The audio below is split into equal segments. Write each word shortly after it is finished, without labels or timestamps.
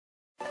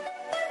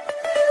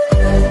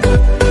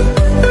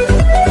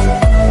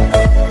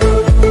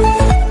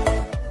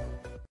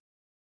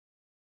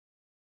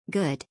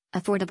Good,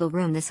 affordable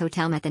room. This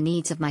hotel met the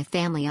needs of my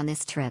family on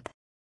this trip.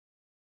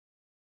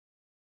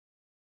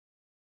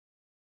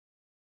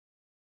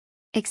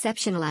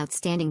 Exceptional,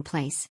 outstanding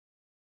place.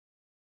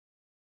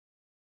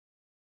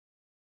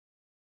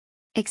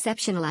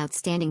 Exceptional,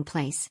 outstanding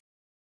place.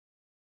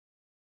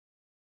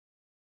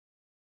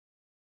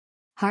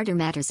 Harder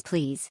matters,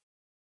 please.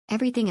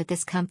 Everything at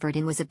this Comfort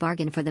Inn was a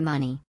bargain for the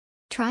money.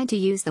 Tried to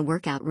use the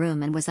workout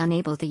room and was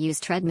unable to use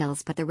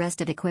treadmills, but the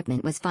rest of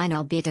equipment was fine,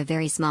 albeit a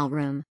very small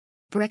room.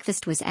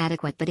 Breakfast was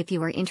adequate, but if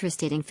you are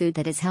interested in food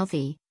that is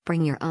healthy,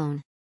 bring your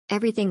own.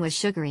 Everything was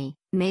sugary,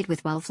 made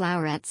with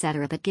wildflower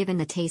etc., but given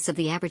the taste of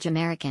the average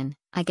American,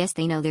 I guess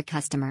they know their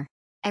customer.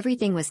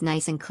 Everything was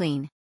nice and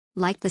clean.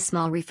 Liked the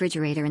small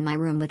refrigerator in my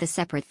room with a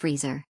separate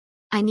freezer.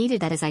 I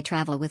needed that as I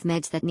travel with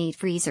meds that need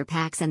freezer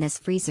packs, and this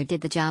freezer did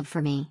the job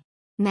for me.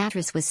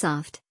 Mattress was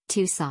soft,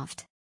 too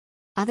soft.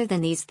 Other than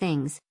these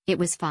things, it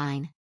was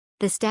fine.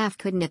 The staff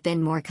couldn't have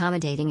been more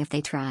accommodating if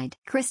they tried.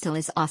 Crystal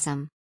is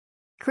awesome.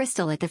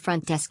 Crystal at the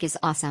front desk is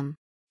awesome.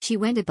 She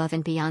went above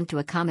and beyond to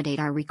accommodate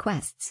our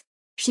requests.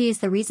 She is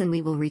the reason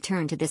we will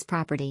return to this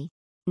property.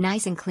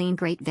 Nice and clean,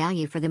 great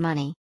value for the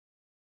money.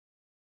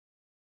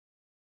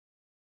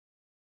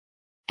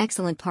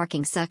 Excellent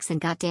parking. Sucks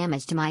and got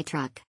damage to my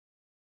truck.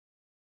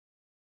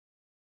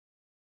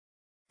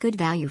 Good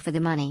value for the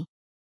money.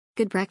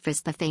 Good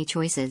breakfast buffet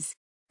choices.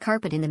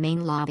 Carpet in the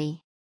main lobby.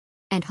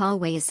 And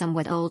hallway is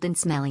somewhat old and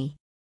smelly.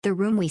 The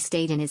room we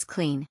stayed in is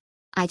clean.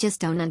 I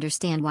just don't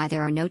understand why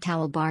there are no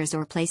towel bars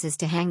or places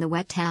to hang the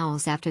wet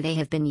towels after they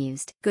have been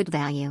used. Good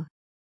value.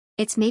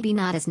 It's maybe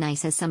not as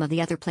nice as some of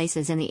the other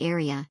places in the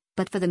area,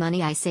 but for the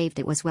money I saved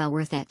it was well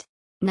worth it.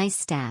 Nice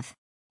staff.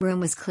 Room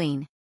was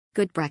clean.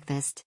 Good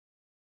breakfast.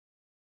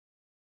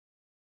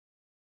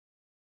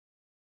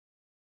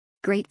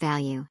 Great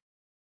value.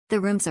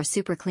 The rooms are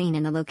super clean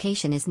and the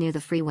location is near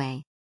the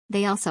freeway.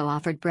 They also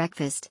offered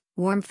breakfast,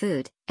 warm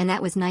food, and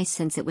that was nice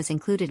since it was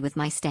included with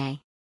my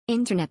stay.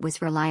 Internet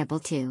was reliable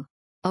too.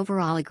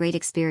 Overall, a great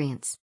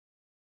experience.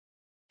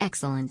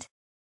 Excellent.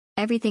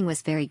 Everything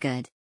was very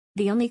good.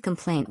 The only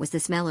complaint was the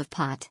smell of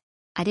pot.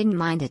 I didn't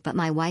mind it, but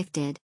my wife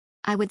did.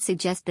 I would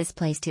suggest this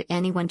place to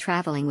anyone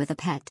traveling with a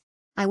pet.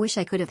 I wish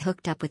I could have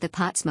hooked up with the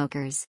pot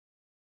smokers.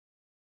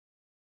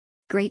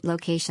 Great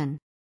location.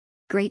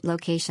 Great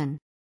location.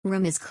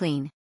 Room is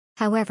clean.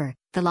 However,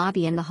 the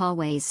lobby and the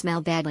hallways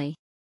smell badly.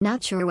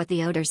 Not sure what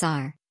the odors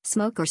are,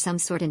 smoke or some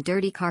sort, and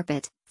dirty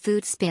carpet,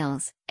 food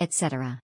spills, etc.